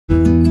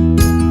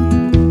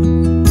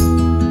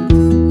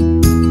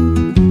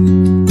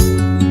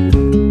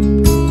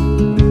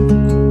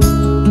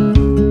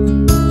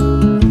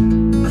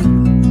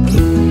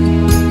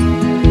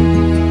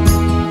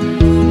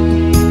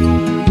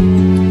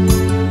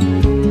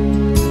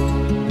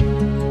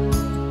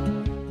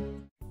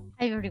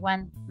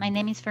everyone. My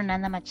name is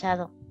Fernanda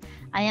Machado.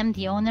 I am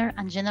the owner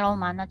and general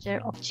manager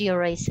of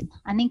Reisen,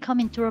 an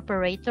incoming tour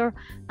operator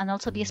and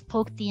also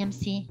bespoke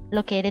DMC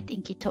located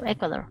in Quito,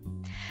 Ecuador.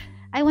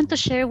 I want to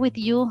share with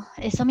you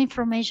some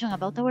information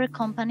about our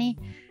company,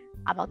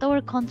 about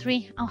our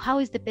country, and how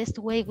is the best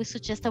way we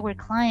suggest our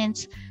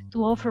clients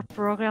to offer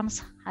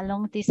programs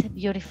along this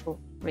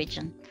beautiful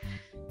region.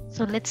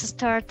 So let's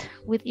start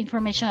with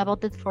information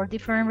about the 4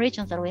 different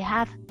regions that we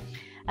have.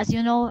 As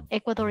you know,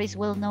 Ecuador is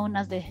well known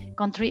as the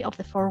country of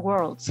the 4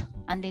 worlds,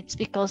 and it's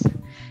because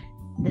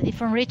the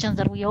different regions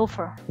that we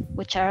offer,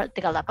 which are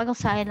the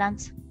Galapagos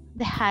Islands,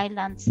 the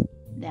highlands,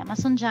 the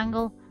Amazon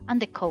jungle, and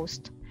the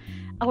coast.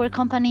 Our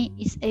company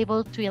is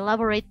able to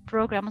elaborate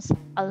programs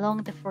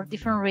along the 4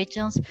 different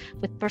regions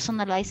with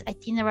personalized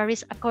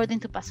itineraries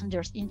according to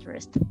passengers'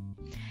 interest.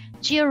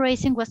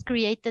 Reisen was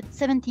created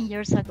 17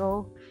 years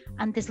ago,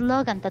 and the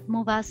slogan that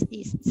moves us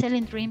is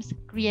selling dreams,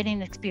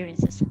 creating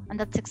experiences. And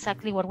that's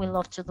exactly what we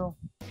love to do.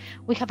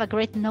 We have a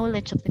great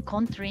knowledge of the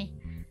country,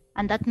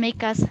 and that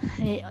makes us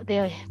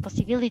the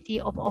possibility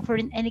of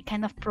offering any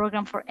kind of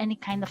program for any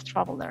kind of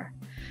traveler.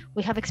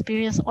 We have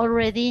experience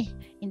already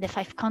in the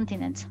 5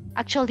 continents.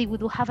 Actually, we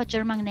do have a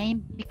German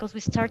name because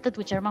we started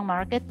with German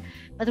market,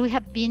 but we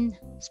have been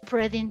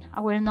spreading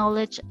our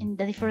knowledge in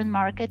the different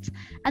markets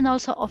and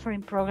also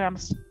offering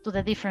programs to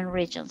the different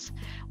regions.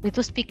 We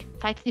do speak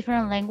 5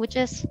 different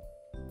languages: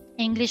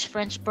 English,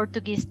 French,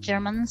 Portuguese,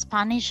 German, and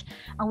Spanish,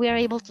 and we are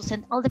able to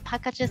send all the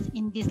packages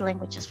in these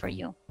languages for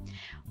you.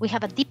 We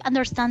have a deep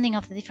understanding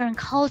of the different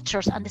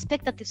cultures and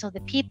expectations of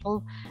the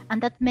people, and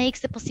that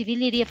makes the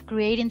possibility of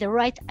creating the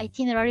right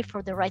itinerary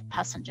for the right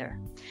passenger.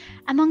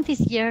 Among these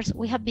years,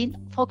 we have been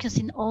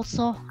focusing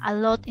also a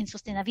lot in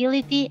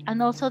sustainability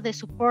and also the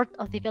support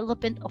of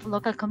development of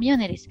local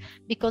communities,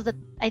 because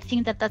I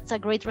think that that's a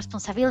great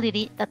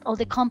responsibility that all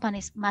the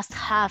companies must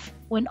have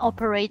when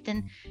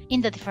operating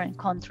in the different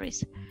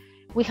countries.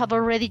 We have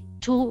already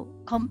two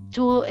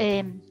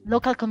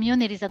local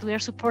communities that we are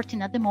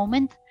supporting at the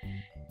moment.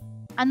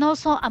 And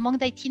also among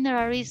the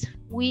itineraries,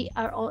 we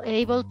are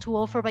able to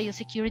offer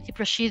biosecurity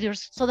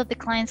procedures so that the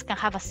clients can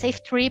have a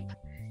safe trip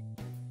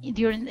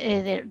during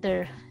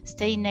their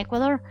stay in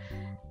Ecuador.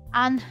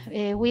 And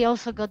we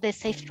also got the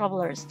Safe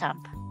Traveler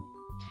stamp.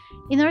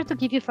 In order to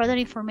give you further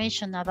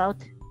information about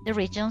the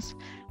regions,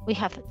 we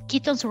have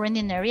Quito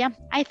surrounding area.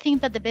 I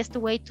think that the best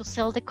way to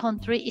sell the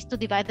country is to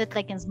divide it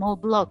like in small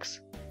blocks.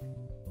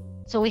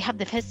 So we have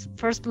the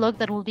first block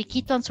that will be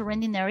Quito and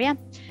surrounding area.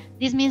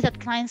 This means that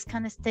clients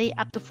can stay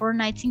up to 4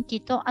 nights in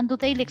Quito and do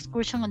daily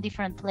excursion on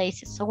different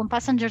places. So when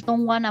passengers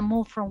don't want to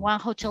move from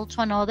one hotel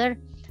to another,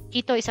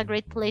 Quito is a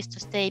great place to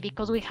stay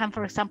because we can,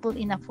 for example,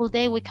 in a full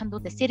day, we can do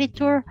the city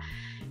tour.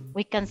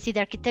 We can see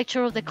the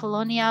architecture of the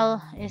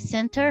colonial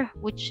center,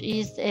 which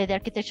is the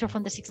architecture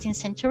from the 16th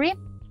century.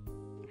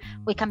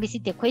 We can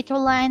visit the equator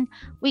line.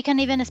 We can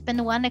even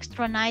spend 1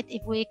 extra night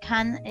if we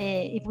can,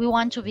 if we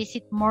want to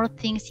visit more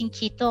things in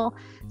Quito,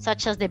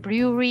 such as the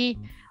brewery,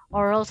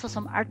 or also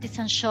some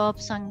artisan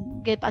shops,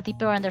 and get a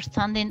deeper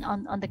understanding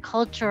on the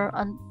culture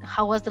and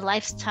how was the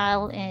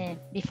lifestyle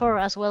before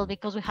as well,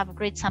 because we have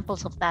great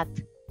samples of that.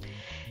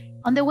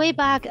 On the way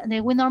back,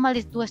 we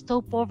normally do a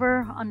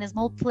stopover on a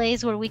small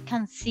place where we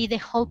can see the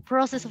whole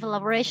process of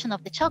elaboration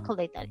of the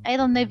chocolate. I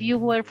don't know if you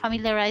were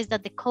familiarized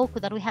that the cocoa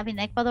that we have in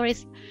Ecuador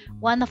is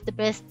one of the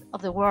best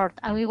of the world,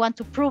 and we want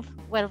to prove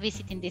while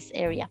visiting this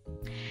area.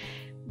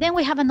 Then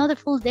we have another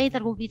full day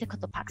that will be the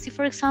Cotopaxi,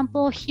 for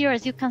example. Here,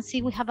 as you can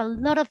see, we have a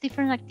lot of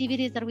different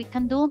activities that we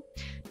can do,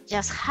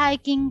 just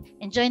hiking,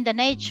 enjoying the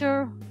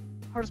nature,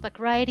 horseback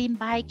riding,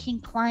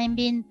 biking,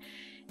 climbing,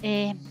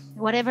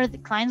 whatever the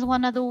clients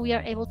want to do, we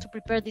are able to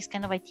prepare these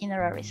kind of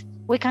itineraries.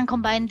 We can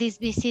combine this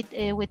visit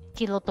with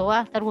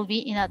Quilotoa, that will be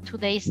in a 2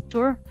 days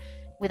tour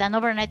with an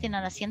overnight in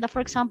an hacienda, for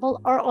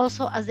example, or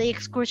also as the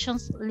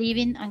excursions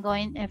leaving and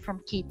going from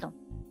Quito.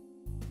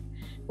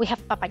 We have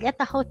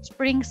Papayata Hot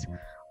Springs,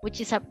 which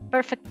is a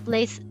perfect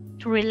place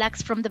to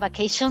relax from the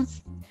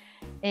vacations.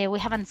 We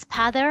have a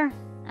spa there,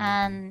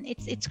 and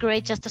it's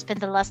great just to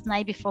spend the last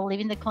night before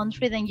leaving the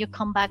country, then you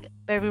come back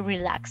very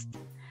relaxed.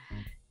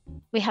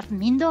 We have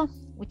Mindo,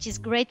 which is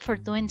great for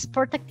doing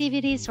sport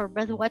activities or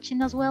bird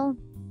watching as well.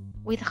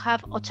 We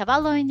have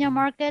Ochavalo in your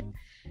market,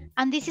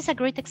 and this is a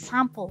great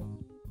example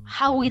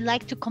how we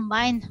like to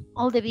combine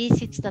all the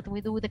visits that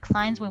we do with the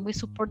clients when we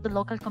support the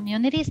local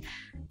communities.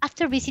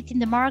 After visiting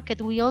the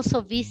market, we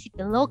also visit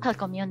the local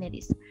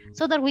communities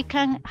so that we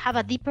can have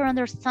a deeper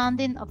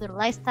understanding of their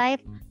lifestyle,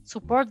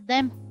 support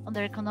them on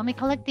their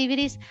economical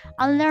activities,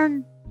 and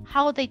learn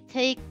how they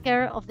take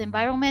care of the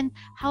environment,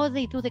 how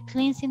they do the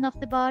cleansing of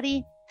the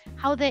body,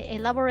 how they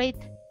elaborate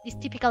this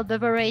typical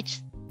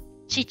beverage,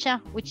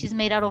 chicha, which is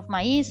made out of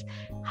maize,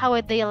 how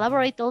they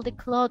elaborate all the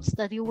clothes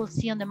that you will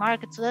see on the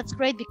market. So that's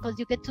great because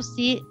you get to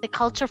see the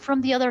culture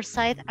from the other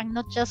side and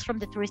not just from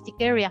the touristic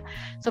area.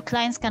 So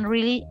clients can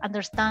really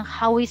understand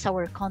how is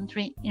our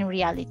country in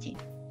reality.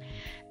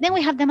 Then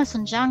we have the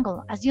Amazon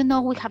jungle. As you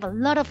know, we have a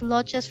lot of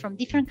lodges from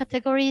different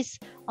categories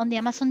on the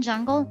Amazon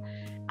jungle.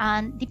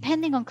 And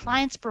depending on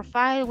client's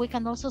profile, we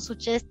can also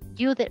suggest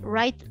you the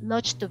right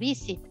lodge to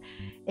visit.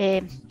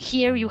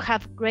 Here you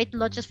have great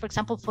lodges, for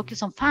example,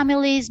 focus on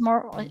families,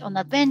 more on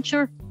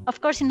adventure.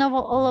 Of course, in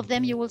all of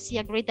them, you will see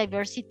a great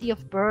diversity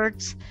of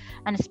birds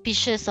and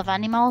species of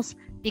animals,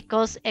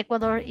 because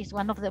Ecuador is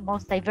one of the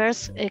most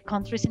diverse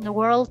countries in the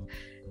world.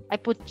 I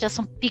put just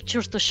some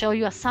pictures to show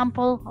you a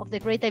sample of the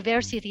great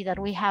diversity that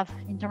we have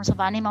in terms of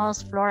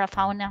animals, flora,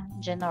 fauna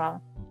in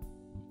general.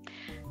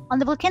 On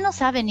the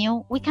Volcanoes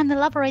Avenue, we can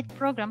elaborate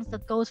programs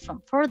that goes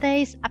from 4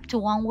 days up to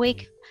 1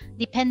 week,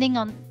 depending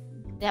on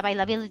the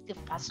availability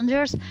of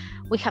passengers.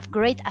 We have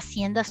great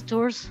haciendas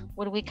tours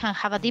where we can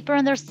have a deeper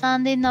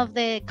understanding of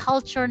the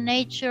culture,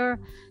 nature,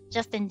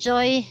 just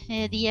enjoy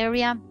the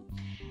area.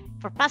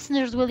 For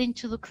passengers willing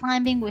to do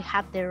climbing, we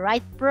have the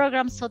right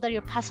program so that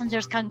your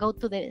passengers can go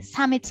to the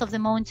summits of the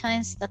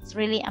mountains. That's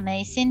really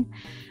amazing.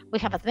 We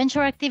have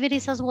adventure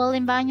activities as well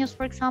in Baños,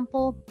 for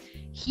example.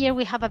 Here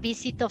we have a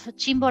visit of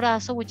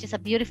Chimborazo, which is a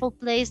beautiful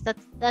place. That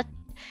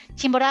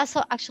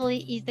Chimborazo actually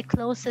is the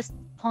closest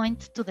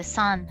point to the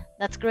sun.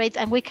 That's great.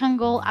 And we can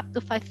go up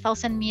to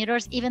 5,000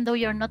 meters. Even though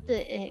you're not the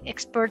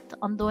expert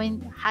on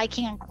doing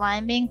hiking and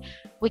climbing,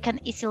 we can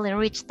easily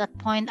reach that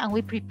point, and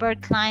we prepare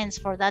clients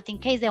for that in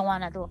case they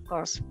want to do, of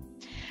course.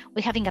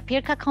 We have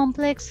Ingapirca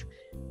complex,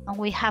 and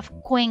we have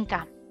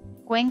Cuenca.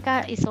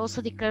 Cuenca is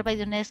also declared by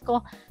the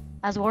UNESCO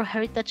as World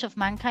Heritage of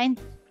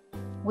Mankind.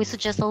 We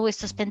suggest always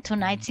to spend 2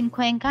 nights in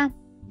Cuenca,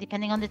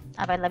 depending on the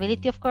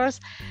availability, of course.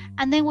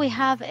 And then we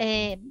have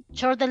a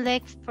Chordel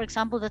Lake, for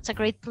example. That's a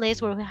great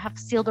place where we have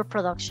silver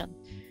production.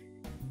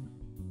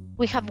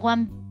 We have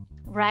one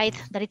ride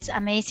that it's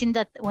amazing,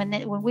 that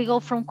when we go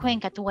from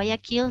Cuenca to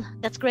Guayaquil,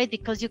 that's great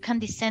because you can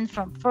descend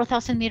from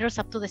 4,000 meters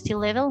up to the sea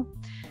level.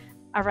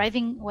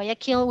 Arriving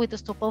Guayaquil with a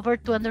stopover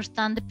to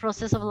understand the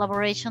process of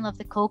elaboration of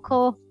the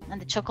cocoa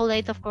and the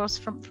chocolate, of course,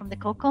 from the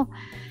cocoa.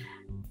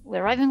 We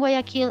arrive in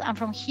Guayaquil, and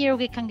from here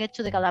we can get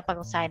to the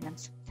Galapagos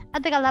Islands.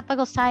 At the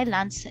Galapagos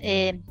Islands,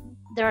 there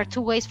are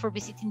 2 ways for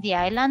visiting the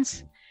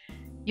islands.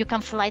 You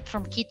can fly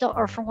from Quito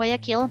or from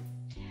Guayaquil.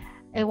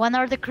 One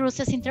are the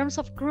cruises. In terms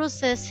of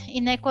cruises,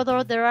 in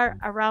Ecuador, there are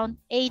around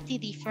 80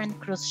 different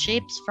cruise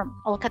ships from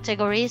all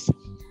categories.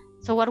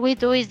 So what we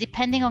do is,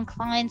 depending on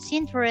client's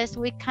interest,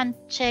 we can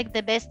check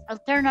the best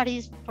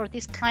alternatives for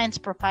this client's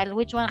profile,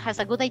 which one has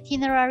a good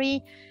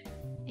itinerary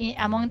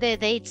among the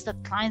dates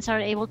that clients are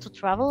able to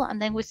travel,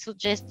 and then we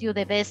suggest you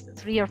the best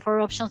 3 or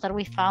 4 options that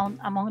we found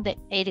among the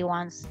 80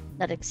 ones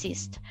that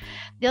exist.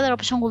 The other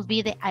option will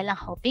be the island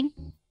hopping.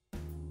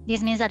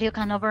 This means that you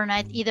can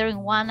overnight either in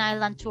 1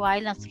 island, 2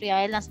 islands, 3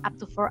 islands, up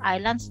to 4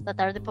 islands that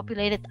are the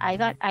populated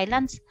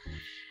islands.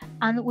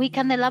 And we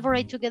can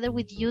elaborate together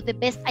with you the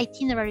best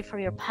itinerary for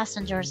your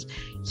passengers.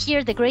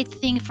 Here, the great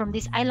thing from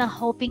this island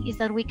hopping is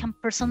that we can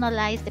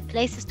personalize the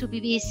places to be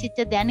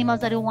visited, the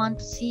animals that you want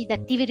to see, the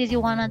activities you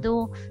want to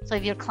do. So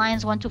if your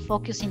clients want to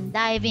focus in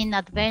diving,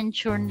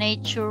 adventure,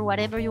 nature,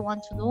 whatever you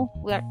want to do,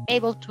 we are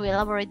able to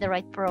elaborate the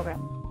right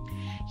program.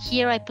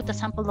 Here I put a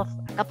sample of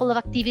a couple of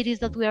activities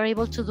that we are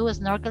able to do,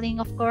 snorkeling,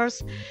 of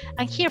course.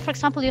 And here, for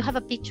example, you have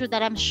a picture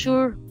that I'm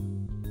sure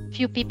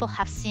few people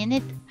have seen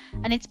it,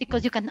 and it's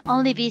because you can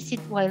only visit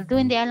while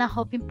doing the island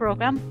hopping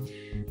program,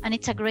 and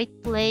it's a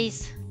great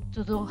place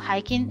to do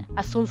hiking,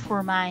 a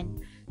sulfur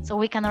mine. So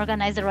we can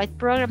organize the right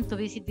program to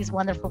visit this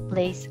wonderful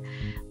place.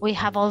 We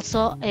have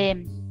also,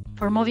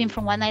 for moving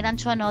from one island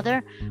to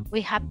another,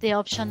 we have the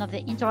option of the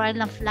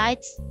inter-island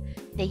flights,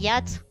 the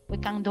yachts. We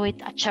can do it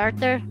a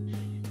charter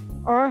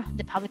or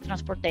the public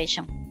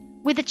transportation.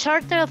 With the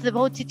charter of the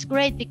boats, it's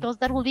great because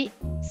that will be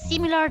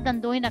similar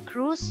than doing a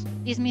cruise.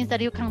 This means that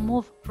you can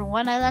move from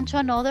one island to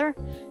another,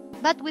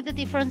 but with the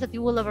difference that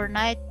you will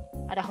overnight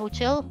at a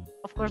hotel,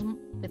 of course,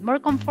 with more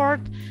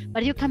comfort,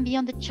 but you can be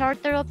on the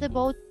charter of the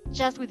boat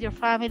just with your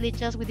family,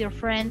 just with your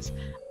friends,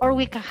 or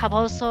we can have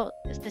also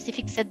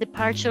specific set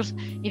departures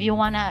if you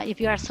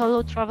are a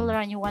solo traveler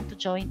and you want to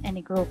join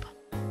any group.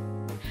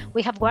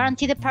 We have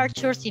guaranteed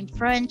departures in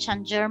French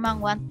and German,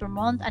 1 per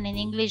month, and in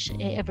English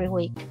every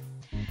week.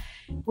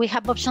 We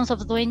have options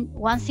of doing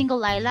one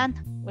single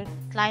island, where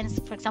clients,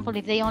 for example,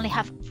 if they only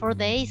have 4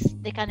 days,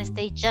 they can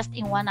stay just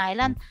in one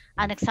island.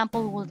 An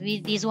example would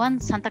be this one,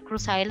 Santa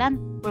Cruz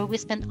Island, where we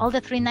spend all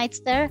the 3 nights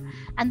there.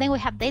 And then we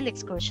have daily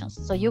excursions.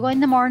 So you go in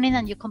the morning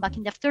and you come back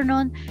in the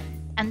afternoon.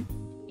 And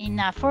in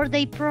a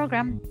 4-day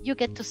program, you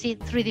get to see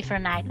 3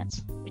 different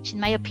islands, which in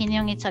my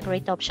opinion, it's a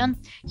great option.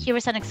 Here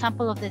is an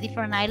example of the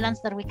different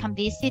islands that we can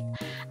visit.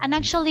 And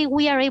actually,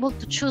 we are able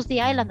to choose the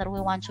island that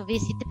we want to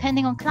visit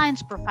depending on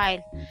client's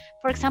profile.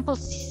 For example,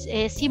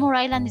 Seymour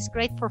Island is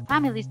great for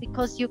families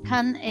because you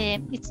can,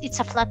 it's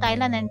a flat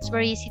island and it's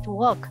very easy to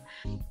walk.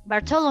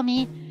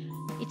 Bartolome,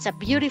 it's a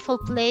beautiful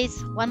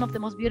place, one of the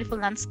most beautiful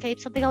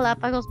landscapes of the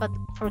Galapagos, but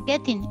for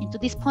getting into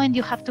this point,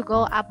 you have to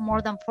go up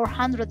more than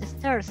 400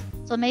 stairs.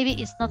 So maybe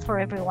it's not for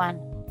everyone.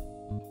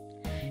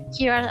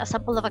 Here are a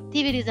sample of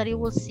activities that you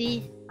will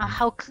see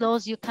how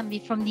close you can be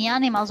from the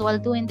animals while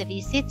doing the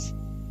visits.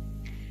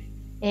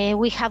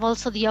 We have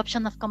also the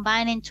option of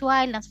combining 2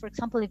 islands. For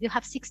example, if you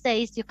have 6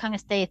 days, you can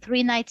stay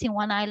 3 nights in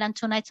one island,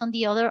 2 nights on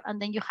the other,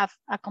 and then you have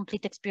a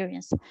complete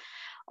experience.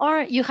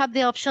 Or you have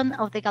the option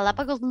of the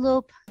Galapagos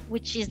Loop,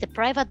 which is the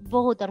private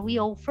boat that we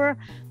offer,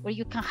 where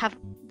you can have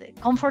the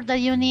comfort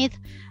that you need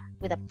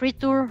with a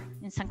pre-tour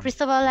in San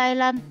Cristobal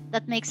Island.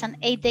 That makes an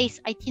 8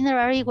 days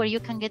itinerary where you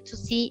can get to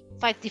see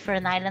 5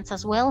 different islands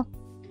as well.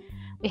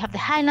 We have the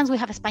Highlands, we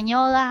have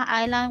Española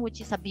Island,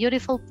 which is a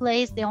beautiful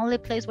place, the only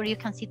place where you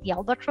can see the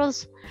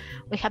albatross.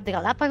 We have the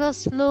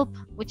Galapagos Loop,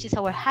 which is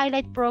our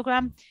highlight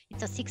program.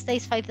 It's a 6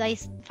 days, 5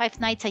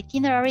 nights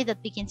itinerary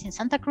that begins in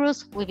Santa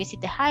Cruz. We visit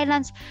the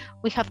Highlands.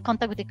 We have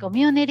contact with the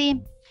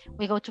community.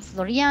 We go to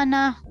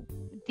Floriana.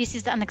 This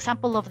is an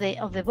example of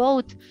the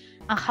boat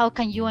and how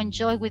can you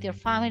enjoy with your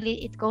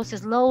family. It goes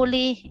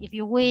slowly if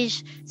you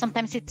wish.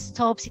 Sometimes it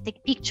stops, you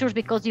take pictures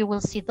because you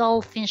will see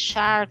dolphins,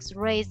 sharks,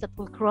 rays that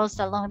will cross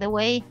along the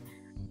way.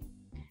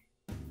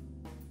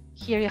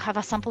 Here you have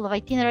a sample of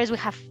itineraries. We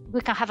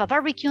can have a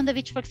barbecue on the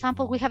beach, for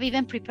example. We have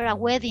even prepared a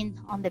wedding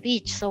on the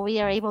beach, so we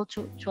are able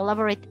to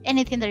elaborate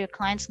anything that your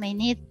clients may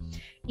need.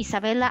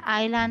 Isabela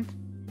Island,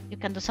 you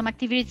can do some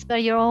activities by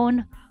your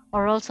own,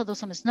 or also do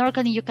some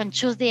snorkeling. You can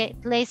choose the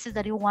places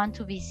that you want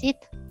to visit.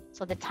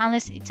 So the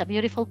Tunnels, it's a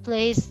beautiful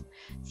place.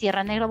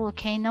 Sierra Negra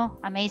volcano,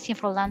 amazing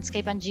for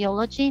landscape and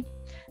geology.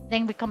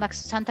 Then we come back to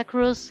Santa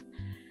Cruz,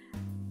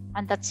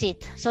 and that's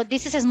it. So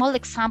this is a small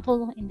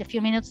example in the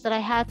few minutes that I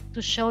had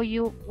to show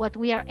you what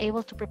we are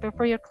able to prepare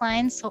for your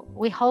clients. So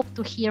we hope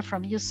to hear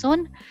from you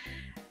soon.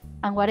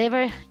 And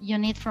whatever you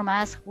need from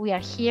us, we are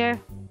here.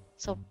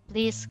 So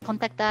please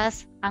contact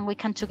us and we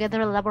can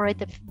together elaborate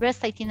the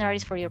best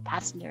itineraries for your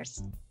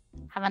passengers.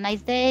 Have a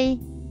nice day.